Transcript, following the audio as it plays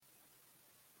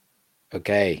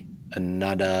Okay,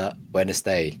 another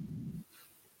Wednesday.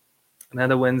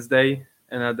 Another Wednesday,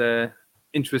 another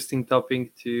interesting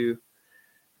topic to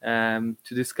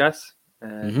discuss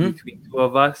between two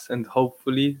of us, and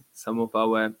hopefully some of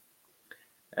our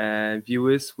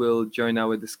viewers will join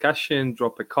our discussion,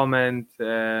 drop a comment,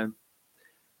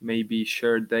 maybe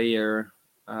share their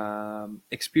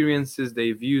experiences,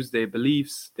 their views, their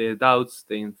beliefs, their doubts,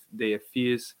 their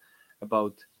fears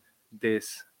about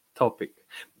this topic.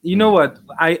 You know what?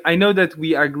 I know that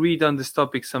we agreed on this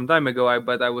topic some time ago,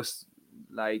 but I was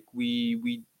like,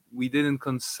 we didn't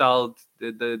consult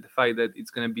the fact that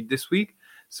it's gonna be this week.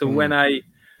 So when I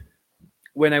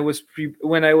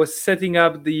was setting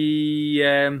up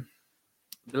the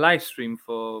live stream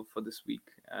for this week,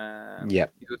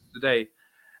 Yep. it was today.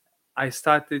 I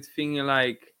started thinking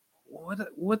like,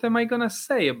 what am I gonna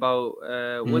say about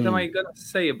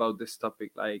this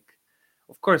topic? Like,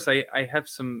 of course, I have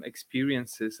some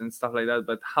experiences and stuff like that,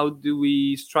 but how do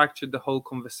we structure the whole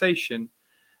conversation?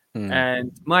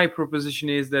 And my proposition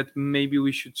is that maybe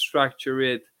we should structure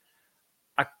it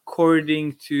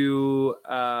according to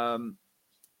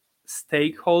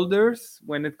stakeholders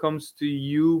when it comes to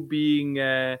you being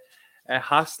a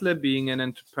hustler, being an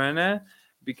entrepreneur,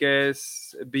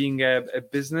 because being a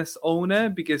business owner,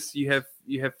 because you have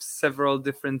several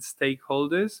different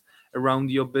stakeholders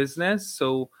around your business.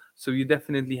 So you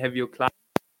definitely have your client.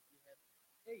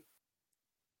 Hey,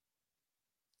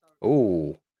 sorry,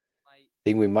 Oh, my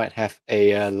think we might have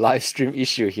a live stream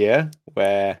issue here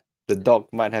where the dog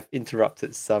might have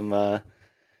interrupted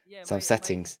yeah some my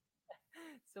settings.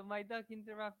 so my dog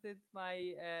interrupted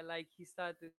my like he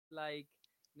started like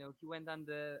he went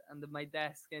under my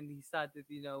desk and he started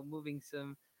moving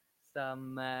some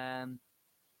some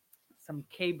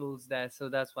cables there, so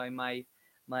that's why my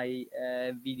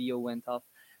video went off.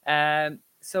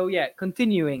 So yeah,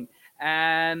 continuing.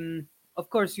 Of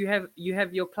course, you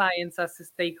have your clients as the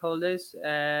stakeholders.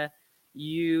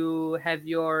 You have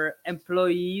your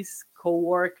employees,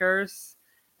 co-workers,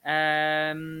 who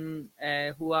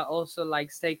are also like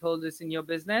stakeholders in your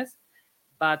business.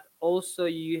 But also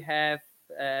you have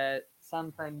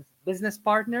sometimes business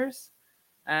partners,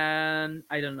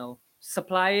 I don't know,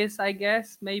 suppliers, I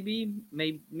guess, maybe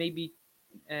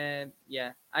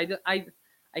yeah,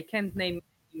 I can't name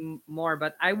more,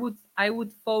 but I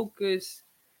would focus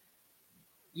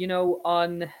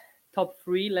on top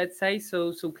three, let's say.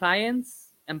 So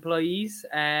clients, employees,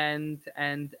 and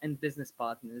business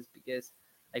partners, because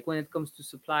like when it comes to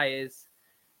suppliers,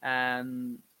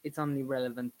 it's only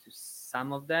relevant to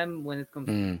some of them. When it comes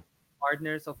to Mm,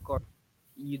 partners, of course,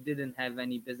 you didn't have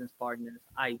any business partners.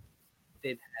 I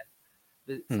did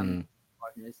have some mm,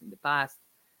 partners in the past.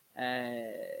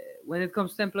 When it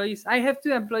comes to employees, I have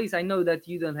two employees. I know that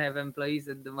you don't have employees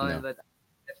at the moment, no. but I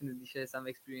definitely share some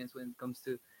experience when it comes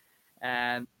to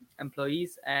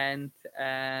employees, and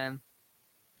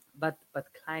but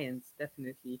clients,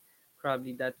 definitely.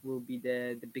 Probably that will be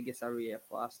the biggest area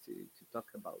for us to talk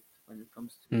about when it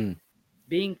comes to Mm,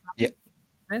 being yeah.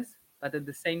 business, but at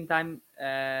the same time,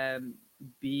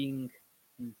 being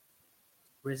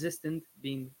resistant,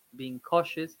 being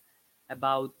cautious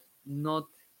about not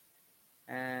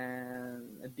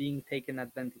being taken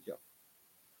advantage of.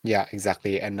 Yeah,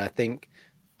 exactly. And I think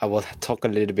I will talk a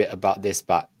little bit about this,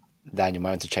 but then you might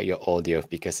want to check your audio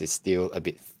because it's still a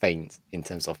bit faint in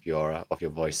terms of your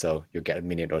voice. So you'll get a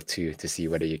minute or two to see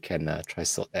whether you can try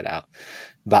sort that out.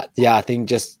 But yeah, I think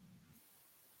just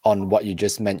on what you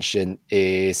just mentioned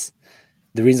is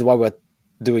the reason why we're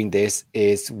doing this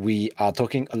is we are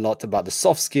talking a lot about the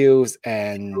soft skills,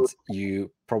 and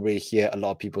you probably hear a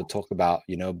lot of people talk about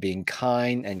being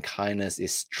kind, and kindness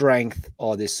is strength,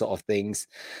 all these sort of things.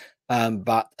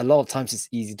 But a lot of times it's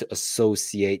easy to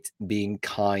associate being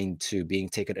kind to being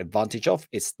taken advantage of.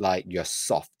 It's like you're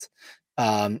soft.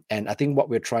 And I think what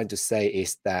we're trying to say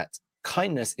is that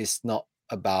kindness is not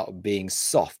about being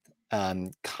soft.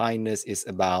 Kindness is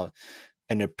about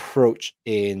an approach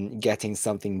in getting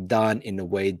something done in a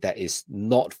way that is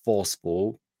not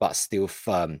forceful but still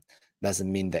firm. Doesn't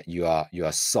mean that you are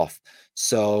soft.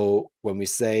 So when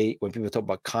people talk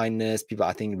about kindness, people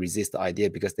I think resist the idea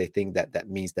because they think that that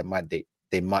means they might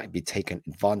be taken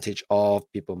advantage of.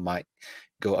 People might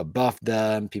go above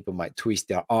them. People might twist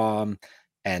their arm,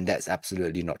 and that's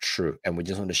absolutely not true. And we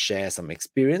just want to share some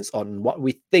experience on what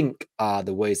we think are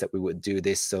the ways that we would do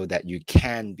this so that you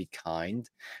can be kind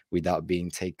without being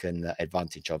taken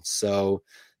advantage of. So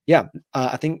yeah,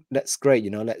 I think that's great.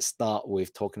 Let's start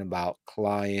with talking about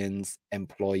clients,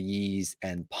 employees,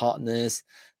 and partners.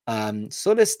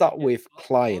 So let's start Yeah. with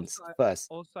clients first.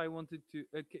 Also, I wanted to.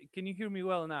 Can you hear me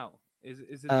well now?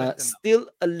 Is it better now? Still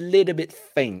a little bit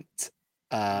faint.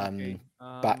 Okay.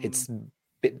 But it's a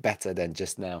bit better than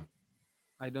just now.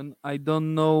 I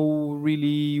don't know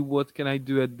really what can I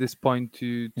do at this point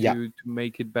to Yeah,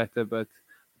 make it better, but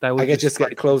I will I guess just just try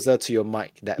get to. closer to your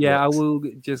mic. That Yeah, I works. will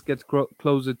just get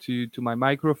closer to my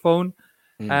microphone.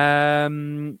 Mm,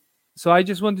 Um, so I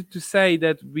just wanted to say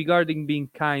that regarding being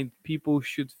kind, people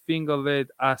should think of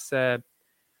it as a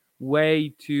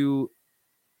way to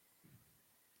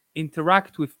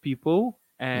interact with people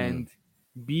mm, and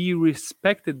be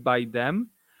respected by them,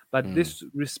 but mm, this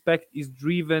respect is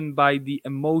driven by the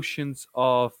emotions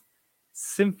of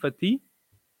sympathy,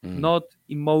 mm, not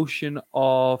emotion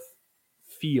of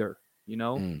fear, you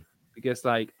know. mm, Because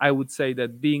like I would say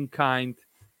that being kind,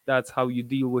 that's how you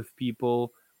deal with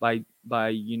people, by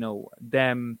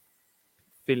them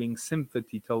feeling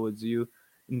sympathy towards you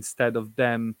instead of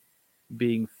them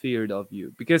being feared of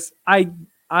you. Because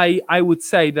I would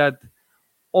say that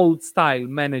old style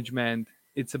management,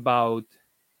 it's about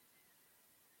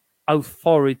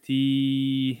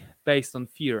authority based on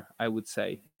fear, I would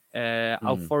say. mm,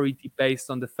 Authority based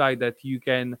on the fact that you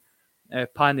can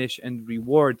punish and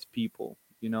reward people,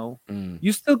 you know. mm.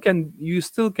 You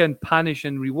still can punish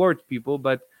and reward people,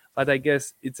 but I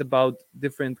guess it's about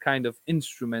different kind of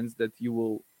instruments that you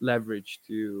will leverage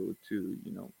to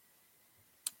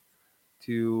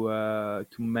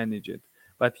manage it.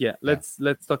 But yeah, Yeah.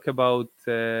 let's talk about,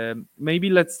 maybe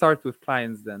let's start with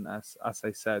clients then, as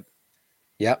I said.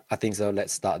 Yeah, I think so.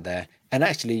 Let's start there. And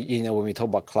actually, when we talk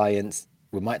about clients,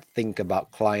 we might think about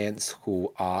clients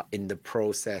who are in the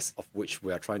process of which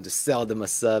we are trying to sell them a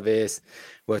service.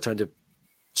 We're trying to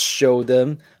show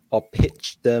them or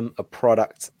pitch them a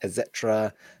product,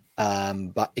 etc.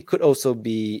 But it could also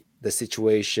be the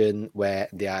situation where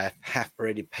have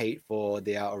already paid for,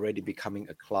 they are already becoming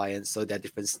a client. So there are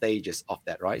different stages of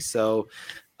that, right? So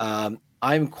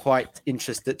I'm quite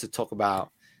interested to talk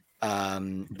about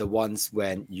the ones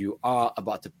when you are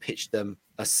about to pitch them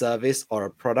a service or a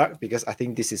product, because I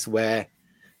think this is where,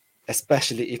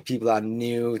 especially if people are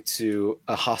new to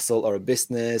a hustle or a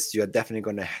business, you're definitely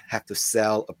going to have to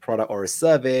sell a product or a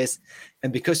service.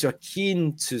 And because you're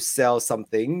keen to sell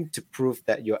something to prove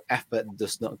that your effort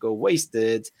does not go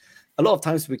wasted, a lot of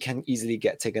times we can easily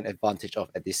get taken advantage of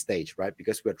at this stage, right?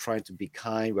 Because we're trying to be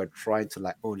kind, we're trying to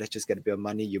like, oh, let's just get a bit of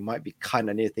money. You might be kind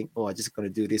and you think, oh, I'm just going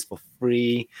to do this for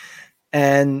free.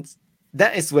 And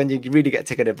that is when you really get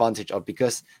taken advantage of,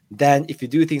 because then if you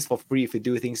do things for free, if you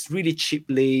do things really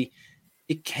cheaply,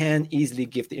 it can easily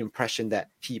give the impression that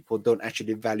people don't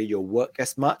actually value your work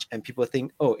as much. And people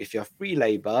think, oh, if you're free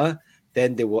labor,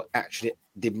 then they will actually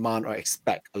demand or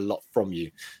expect a lot from you.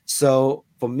 So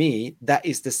for me, that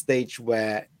is the stage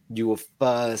where you will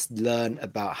first learn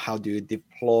about how do you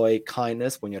deploy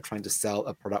kindness when you're trying to sell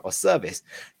a product or service.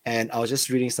 And I was just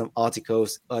reading some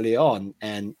articles early on,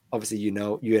 and obviously,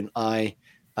 you and I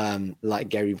like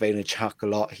Gary Vaynerchuk a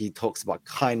lot. He talks about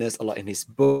kindness a lot in his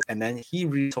book, and then he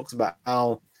really talks about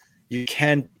how you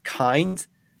can be kind,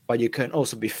 but you can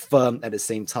also be firm at the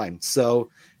same time. So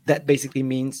that basically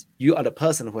means you are the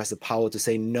person who has the power to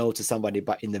say no to somebody,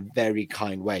 but in a very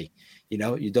kind way.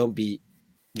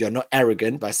 You're not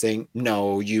arrogant by saying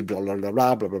no, you blah blah blah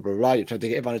blah blah blah blah blah. You're trying to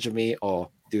take advantage of me or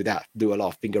do a lot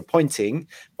of finger pointing.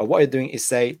 But what you're doing is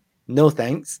say no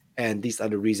thanks, and these are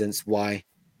the reasons why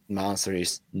my answer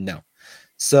is no.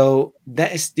 So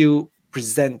that is still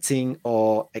presenting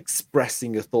or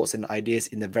expressing your thoughts and ideas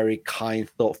in a very kind,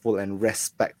 thoughtful, and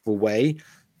respectful way,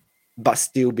 but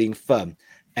still being firm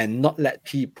and not let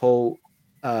people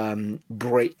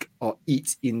break or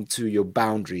eat into your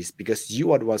boundaries, because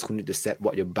you are the ones who need to set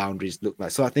what your boundaries look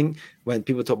like. So I think when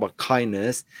people talk about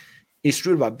kindness, it's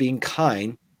really about being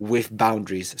kind with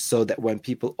boundaries, so that when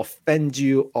people offend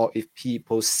you or if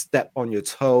people step on your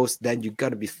toes, then you got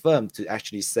to be firm to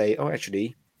actually say, oh,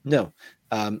 actually, no,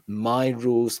 my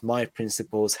rules, my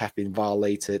principles have been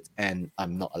violated, and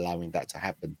I'm not allowing that to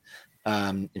happen.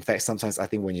 In fact, sometimes I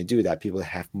think when you do that, people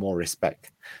have more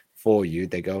respect for you.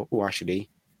 They go, oh, actually,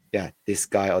 yeah, this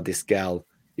guy or this gal,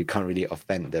 you can't really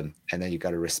offend them, and then you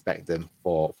got to respect them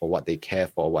for what they care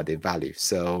for, what they value.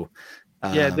 So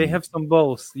Yeah, they um, have some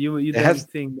balls. You they have,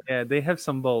 don't think? Yeah, they have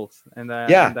some balls,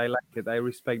 yeah, and I like it. I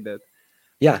respect that.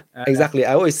 yeah, Uh, exactly.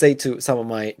 I always say to some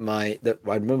of I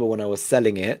remember when I was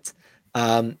selling it,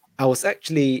 I was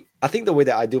actually, I think the way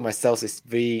that I do my sales is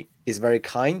very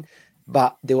kind,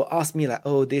 but they will ask me like,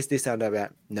 oh, this and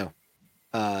that. No,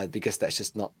 because that's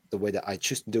just not the way that I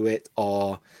choose to do it.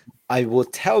 Or I will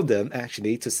tell them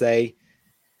actually to say,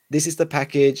 this is the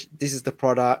package, this is the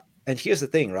product. And here's the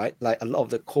thing, right? Like a lot of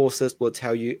the courses will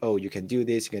tell you, oh, you can do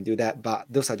this, you can do that, but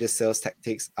those are just sales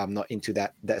tactics. I'm not into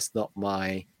that. That's not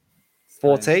my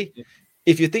style. forte. Yeah.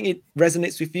 If you think it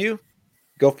resonates with you,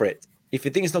 go for it. If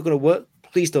you think it's not going to work,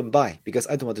 please don't buy because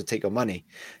I don't want to take your money.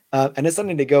 And then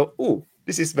suddenly they go, oh,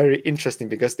 this is very interesting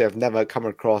because they've never come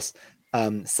across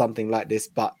something like this.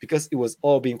 But because it was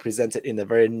all being presented in a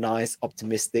very nice,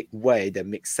 optimistic way that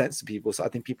makes sense to people. So I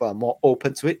think people are more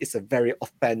open to it. It's a very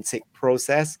authentic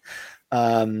process.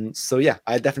 So yeah,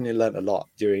 I definitely learned a lot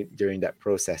during that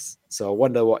process. So I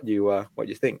wonder what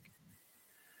you think.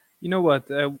 You know what?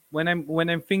 When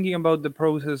I'm thinking about the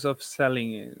process of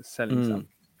selling Mm,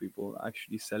 something to people,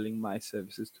 actually selling my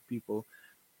services to people,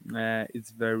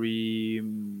 it's very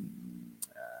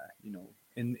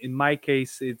in my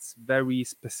case it's very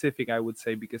specific, I would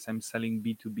say, because I'm selling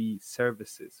B2B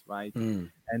services, right?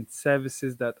 mm, And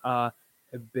services that are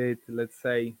a bit, let's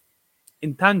say,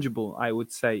 intangible. I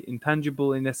would say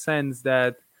intangible in a sense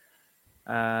that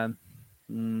um,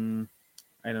 mm,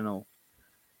 I don't know.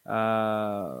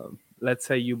 Let's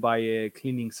say you buy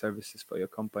cleaning services for your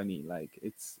company. Like,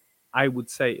 I would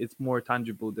say it's more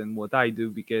tangible than what I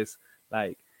do, because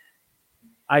like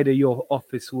either your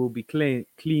office will be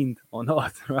cleaned or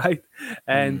not, right?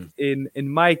 And mm, in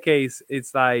my case,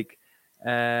 it's like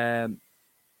um,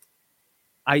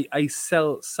 I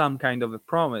sell some kind of a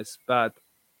promise, but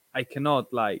I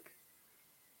cannot like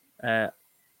uh,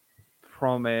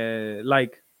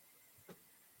 like,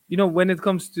 when it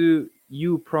comes to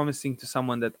you promising to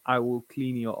someone that I will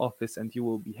clean your office and you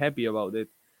will be happy about it,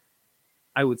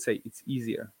 I would say it's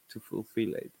easier to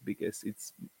fulfill it because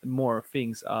it's more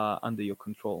things are under your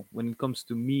control. When it comes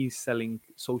to me selling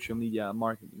social media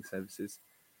marketing services,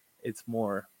 it's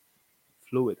more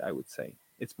fluid, I would say.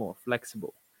 It's more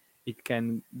flexible. It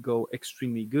can go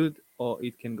extremely good or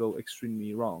it can go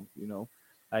extremely wrong.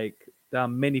 Like, there are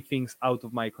many things out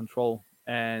of my control,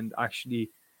 and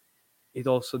actually it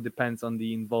also depends on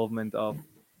the involvement of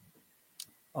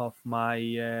my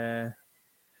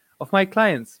of my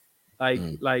clients. like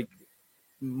mm. like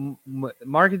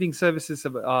marketing services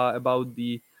are about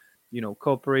the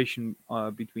cooperation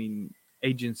between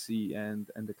agency and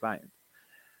the client.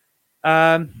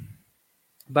 um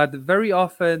but very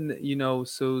often,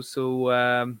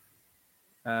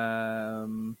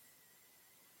 um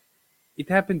it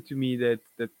happened to me that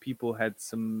people had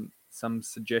some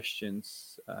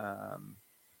suggestions,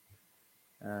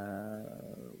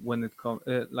 when it comes,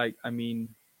 like, I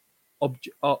mean, obj-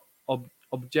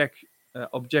 object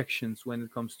objections when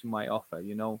it comes to my offer.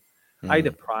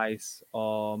 Either Mm, price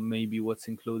or maybe what's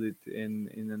included in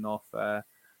an offer.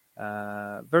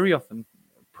 Very often,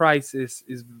 price is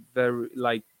very,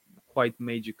 like, quite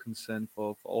major concern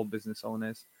for all business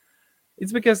owners.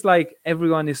 It's because, like,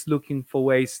 everyone is looking for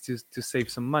ways to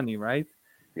save some money, right?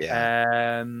 yeah.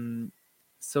 um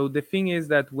so the thing is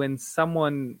that when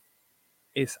someone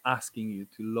is asking you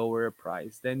to lower a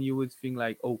price, then you would think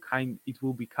like, oh, it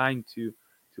will be kind to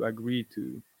agree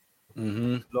to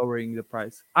Mm-hmm. lowering the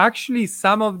price. Actually,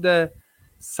 some of the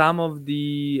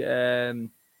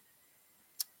um,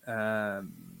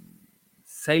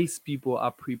 salespeople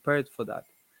are prepared for that.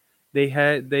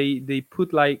 They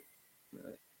put like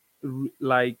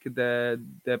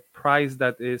the price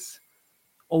that is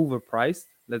overpriced,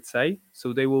 let's say.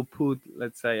 So they will put,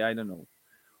 let's say, I don't know,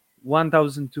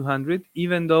 1,200,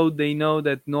 even though they know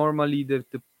that normally the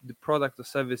product or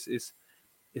service is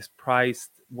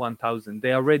priced 1,000.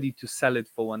 They are ready to sell it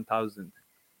for 1,000,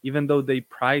 even though they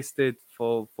priced it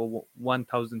for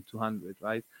 1,200,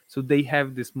 right? So they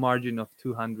have this margin of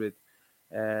 200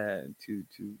 to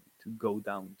go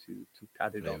down, to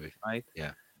cut it off, Maybe. right?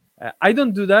 Yeah. I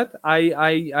don't do that.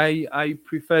 I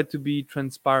prefer to be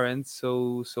transparent.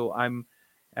 So I'm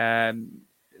um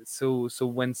so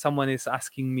when someone is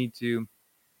asking me to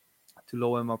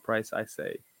lower my price, I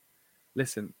say,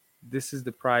 listen, this is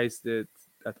the price that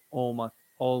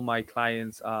all my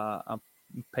clients are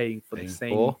paying for the Paying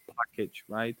same for. package,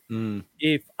 right? Mm,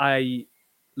 If I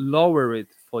lower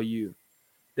it for you,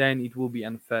 then it will be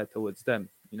unfair towards them.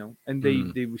 And they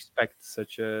mm, they respect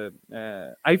such a.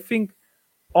 I think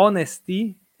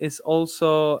honesty is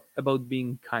also about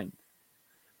being kind,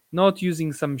 not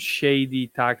using some shady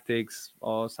tactics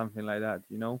or something like that.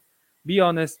 Be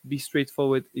honest, be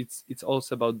straightforward. It's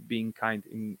also about being kind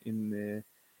in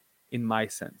my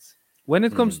sense. When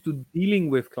it comes mm, to dealing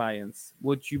with clients,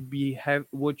 what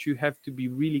you have to be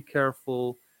really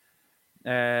careful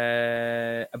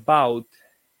about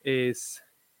is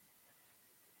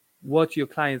what your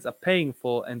clients are paying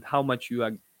for and how much you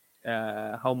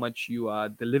are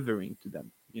delivering to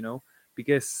them.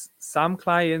 Because some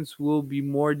clients will be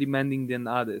more demanding than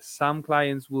others. Some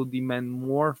clients will demand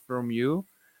more from you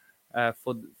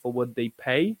for what they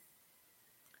pay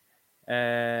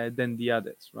than the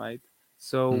others, right?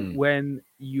 So Mm. when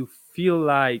you feel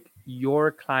like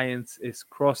your clients is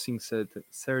crossing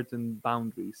certain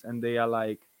boundaries and they are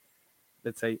like,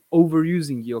 let's say,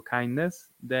 overusing your kindness,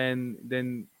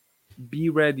 then be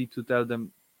ready to tell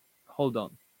them, hold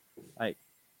on, like,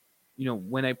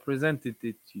 when I presented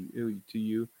it to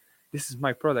you, this is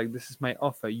my product, this is my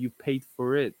offer, you paid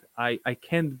for it, I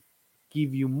can't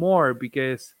give you more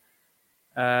because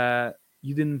uh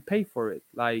you didn't pay for it.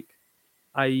 Like,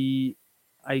 I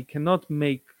I cannot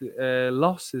make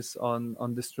losses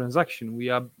on this transaction.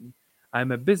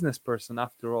 I'm a business person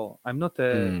after all. I'm not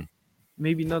a, Mm.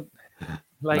 maybe not,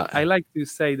 like, Not, I like to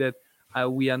say that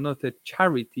we are not a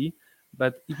charity,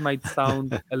 but it might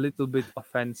sound a little bit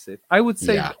offensive. I would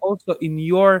say yeah. also in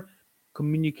your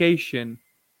communication,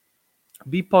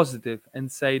 be positive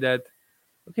and say that,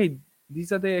 okay,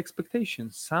 these are the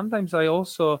expectations. Sometimes I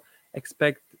also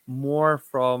expect more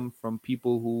from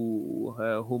people who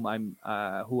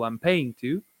I'm paying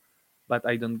to, but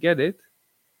I don't get it.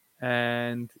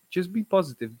 And just be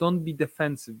positive. Don't be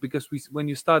defensive, because when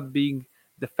you start being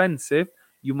defensive,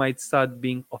 you might start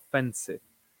being offensive,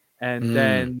 and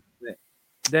Mm.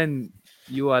 then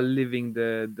you are living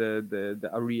the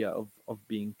area of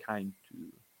being kind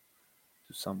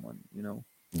to someone.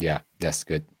 Yeah, that's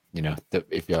good.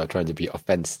 If you're trying to be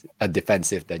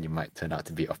defensive, then you might turn out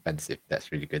to be offensive.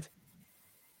 That's really good.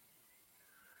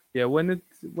 Yeah, when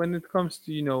it comes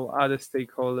to other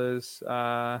stakeholders,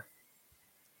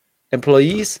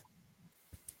 Employees?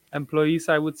 employees,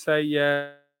 I would say,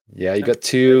 yeah, Yeah, you got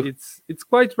two. it's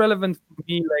quite relevant for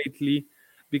me lately,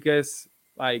 because,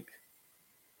 like,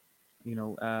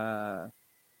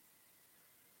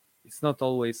 it's not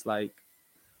always like,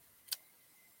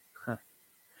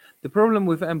 the problem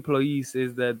with employees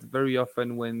is that very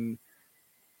often when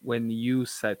you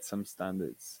set some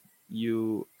standards,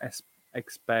 you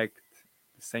expect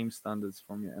the same standards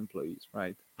from your employees,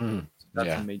 right? Mm. So that's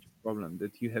a Yeah. major problem,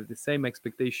 that you have the same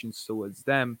expectations towards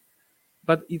them,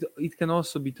 but it can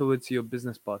also be towards your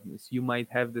business partners. You may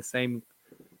have the same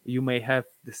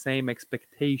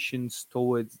expectations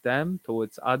towards them,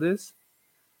 towards others,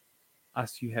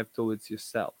 as you have towards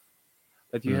yourself,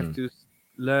 but you have Mm. to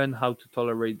learn how to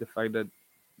tolerate the fact that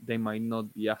they might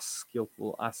not be as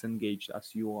skillful, as engaged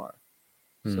as you are.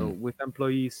 So Mm. with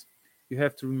employees, you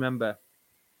have to remember,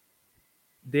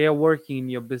 they are working in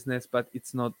your business, but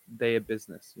it's not their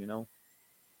business.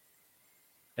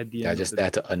 At the They're end of just the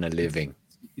there day, to earn a it's living.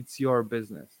 it's your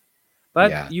business.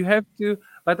 But Yeah. you have to.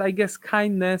 But I guess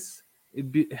kindness,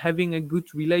 having a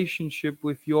good relationship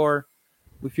with your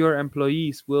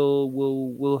employees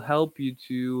will help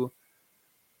you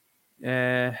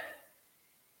uh,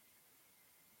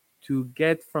 to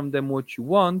get from them what you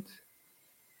want,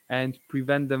 and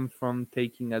prevent them from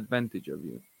taking advantage of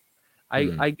you.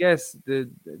 Mm. I guess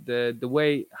the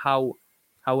way how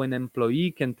an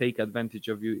employee can take advantage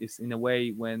of you is in a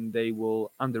way when they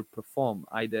will underperform.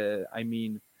 Either, I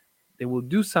mean, they will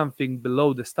do something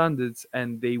below the standards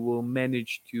and they will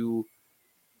manage to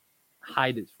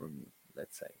hide it from you,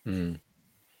 let's say. Mm.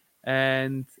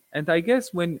 And I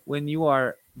guess when you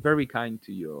are very kind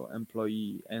to your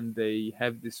employee and they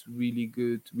have this really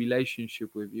good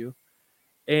relationship with you,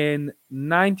 in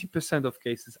 90% of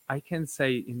cases, I can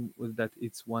say that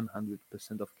it's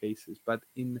 100% of cases, but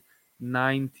in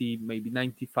 90, maybe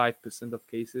 95% of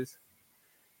cases,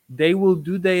 they will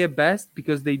do their best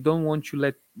because they don't want to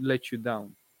let you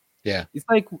down. Yeah. It's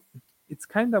like, it's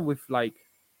kind of with, like,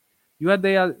 you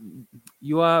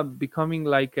are becoming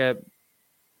like a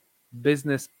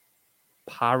business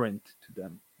parent to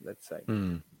them, let's say,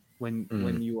 Mm. when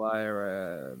Mm. you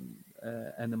are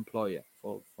an employer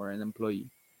for an employee,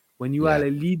 when you are Yeah.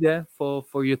 a leader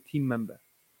for your team member,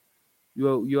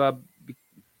 you are be-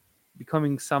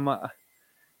 becoming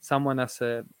someone as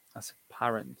a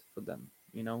parent for them,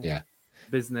 Yeah. Uh,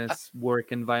 business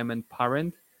work environment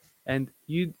parent, and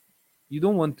you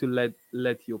don't want to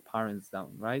let your parents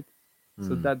down, right?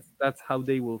 So Mm. that's how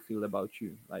they will feel about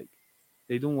you. Like,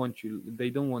 they don't want to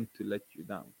let you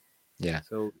down. Yeah.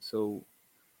 So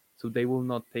they will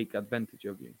not take advantage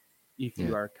of you if Yeah.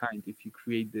 you are kind, if you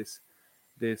create this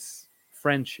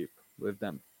friendship with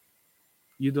them.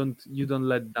 You don't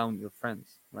let down your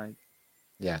friends, right?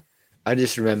 Yeah. I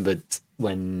just remembered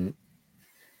when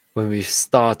we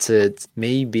started,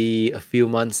 maybe a few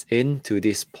months into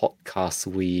this podcast,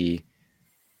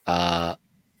 uh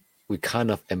we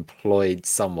kind of employed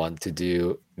someone to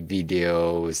do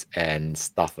videos and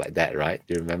stuff like that, right?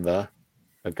 Do you remember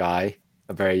a guy,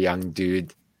 a very young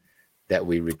dude that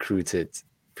we recruited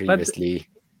but previously to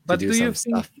but do do you some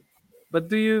think stuff? but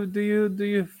do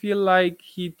you feel like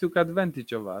he took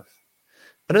advantage of us?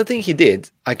 I don't think he did.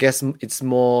 I guess it's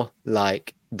more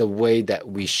like the way that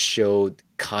we showed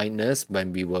kindness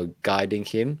when we were guiding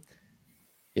him.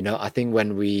 I think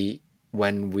when we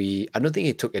I don't think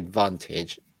he took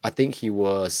advantage. I think he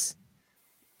was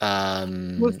He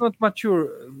was um not mature.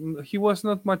 He was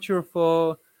not mature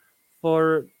for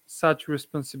such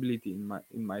responsibility in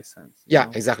my sense. You yeah,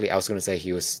 know, exactly. I was gonna say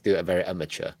he was still a very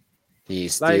amateur.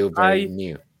 He's like still very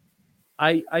new.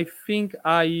 I think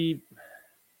I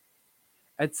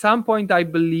at some point I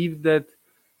believed that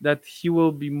he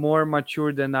will be more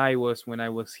mature than I was when I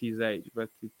was his age, but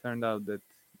it turned out that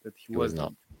he He was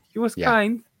not. wasn't. He was Yeah.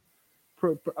 kind.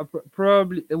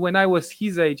 Probably when I was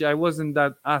his age, I wasn't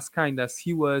that as kind as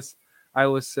he was. I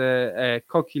was a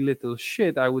cocky little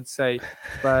shit, I would say,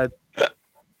 but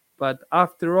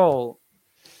after all,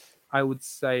 I would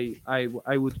say I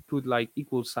would put like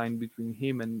equal sign between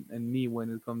him and me when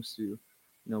it comes to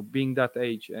being that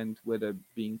age and whether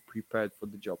being prepared for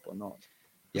the job or not.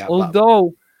 Yeah, but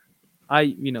Although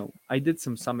I did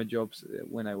some summer jobs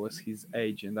when I was his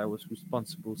age, and I was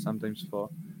responsible sometimes for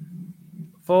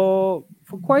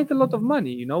quite a lot of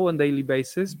money, on daily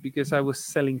basis, because I was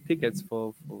selling tickets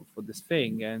for this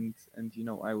thing, and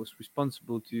I was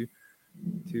responsible to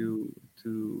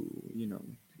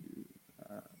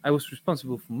I was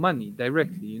responsible for money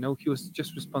directly. He was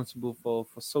just responsible for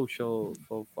social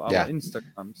for our yeah.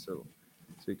 Instagram. So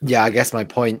it was Yeah, I good. guess my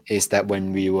point is that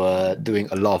when we were doing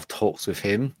a lot of talks with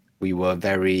him, we were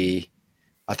very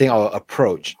I think our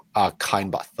approach are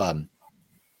kind but firm.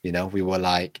 We were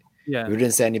like, Yeah, we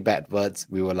didn't say any bad words.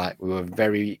 We were like, we were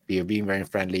being very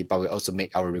friendly, but we also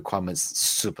make our requirements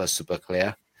super, super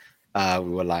clear. We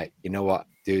were like, you know what,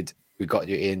 dude, we got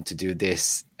you in to do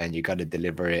this and you got to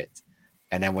deliver it.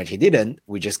 And then when he didn't,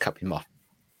 we just cut him off.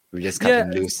 We just cut yeah,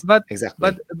 him loose. but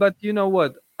Exactly. you know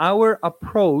what? Our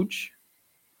approach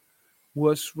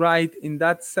was right in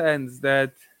that sense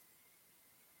that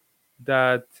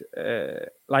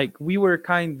like we were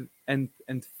kind and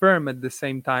firm at the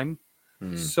same time.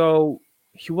 Mm. So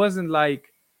he wasn't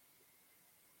like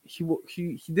he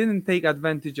didn't take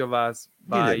advantage of us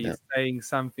He didn't by know. saying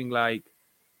something like,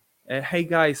 hey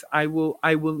guys, I will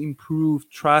improve,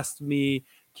 trust me,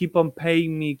 keep on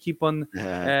paying me, keep on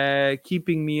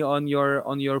keeping me on your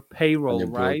On payroll, your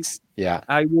right? books. Yeah.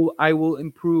 I will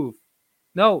improve.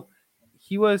 No,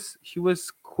 he was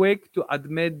quick to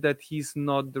admit that he's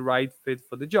not the right fit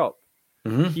for the job.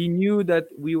 Hmm. He knew that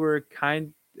we were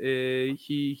kind.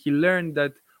 He learned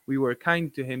that we were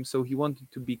kind to him, so he wanted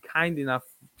to be kind enough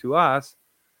to us,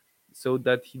 so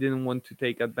that he didn't want to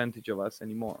take advantage of us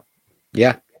anymore.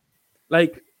 Yeah.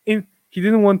 Like he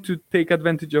didn't want to take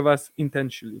advantage of us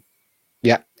intentionally.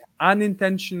 Yeah.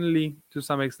 Unintentionally, to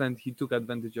some extent, he took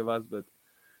advantage of us, but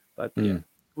yeah, Mm.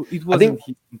 it I wasn't think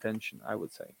his intention, I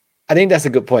would say. I think that's a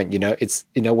good point. It's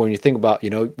when you think about,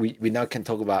 we now can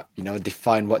talk about,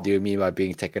 define what do you mean by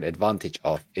being taken advantage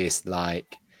of is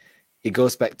like it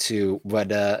goes back to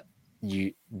whether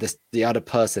the other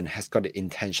person has got the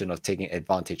intention of taking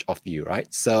advantage of you,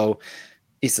 right? So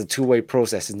it's a two-way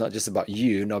process. It's not just about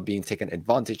you not being taken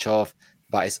advantage of,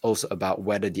 but it's also about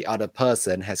whether the other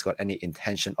person has got any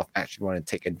intention of actually wanting to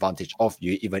take advantage of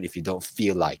you, even if you don't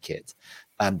feel like it.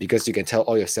 Because you can tell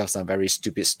all yourself some very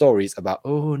stupid stories about,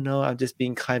 oh no, I'm just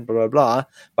being kind, blah blah blah.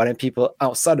 But then people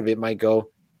outside of it might go,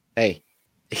 hey,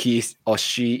 he's or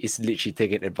she is literally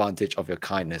taking advantage of your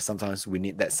kindness. Sometimes we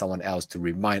need that someone else to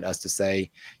remind us to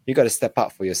say, you got to step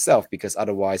up for yourself, because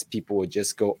otherwise people will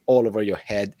just go all over your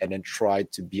head and then try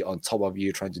to be on top of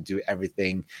you, trying to do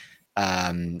everything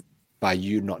um, by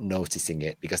you not noticing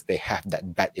it, because they have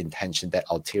that bad intention, that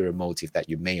ulterior motive that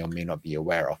you may or may not be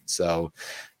aware of. So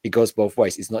it goes both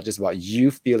ways. It's not just about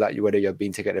you feel like whether you're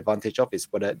being taken advantage of, it's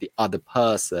whether the other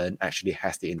person actually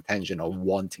has the intention of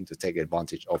wanting to take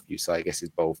advantage of you. So I guess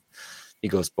it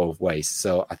goes both ways.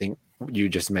 So I think you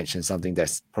just mentioned something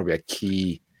that's probably a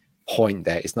key point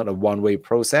there. It's not a one-way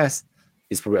process.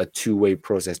 It's probably a two-way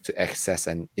process to assess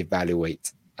and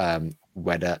evaluate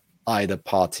whether either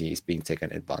party is being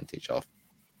taken advantage of.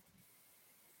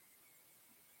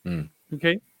 Mm.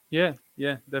 Okay. Yeah,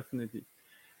 definitely.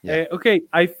 Yeah. Okay,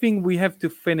 I think we have to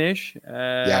finish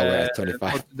Yeah, we're at for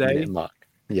 25-minute today. mark.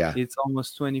 Yeah. It's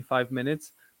almost 25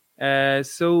 minutes.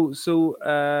 To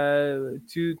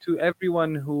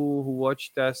everyone who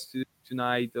watched us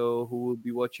tonight, or who will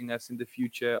be watching us in the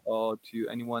future, or to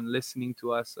anyone listening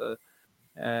to us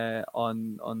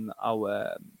on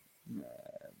our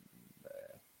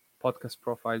podcast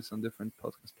profiles on different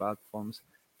podcast platforms,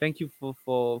 thank you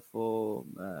for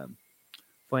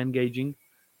engaging.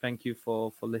 Thank you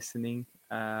for listening.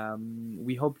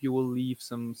 We hope you will leave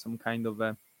some kind of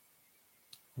a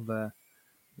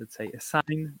let's say, a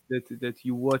sign that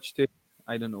you watched it.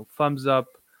 I don't know, thumbs up,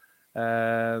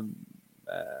 um,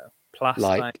 plus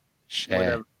sign, Like, share,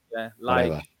 whatever. Yeah, like,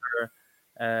 whatever.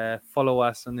 share, follow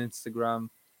us on Instagram,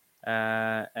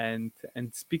 and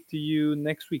speak to you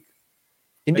next week.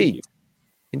 Thank you. Indeed.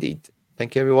 Indeed.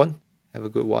 Thank you, everyone. Have a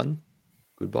good one.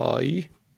 Goodbye.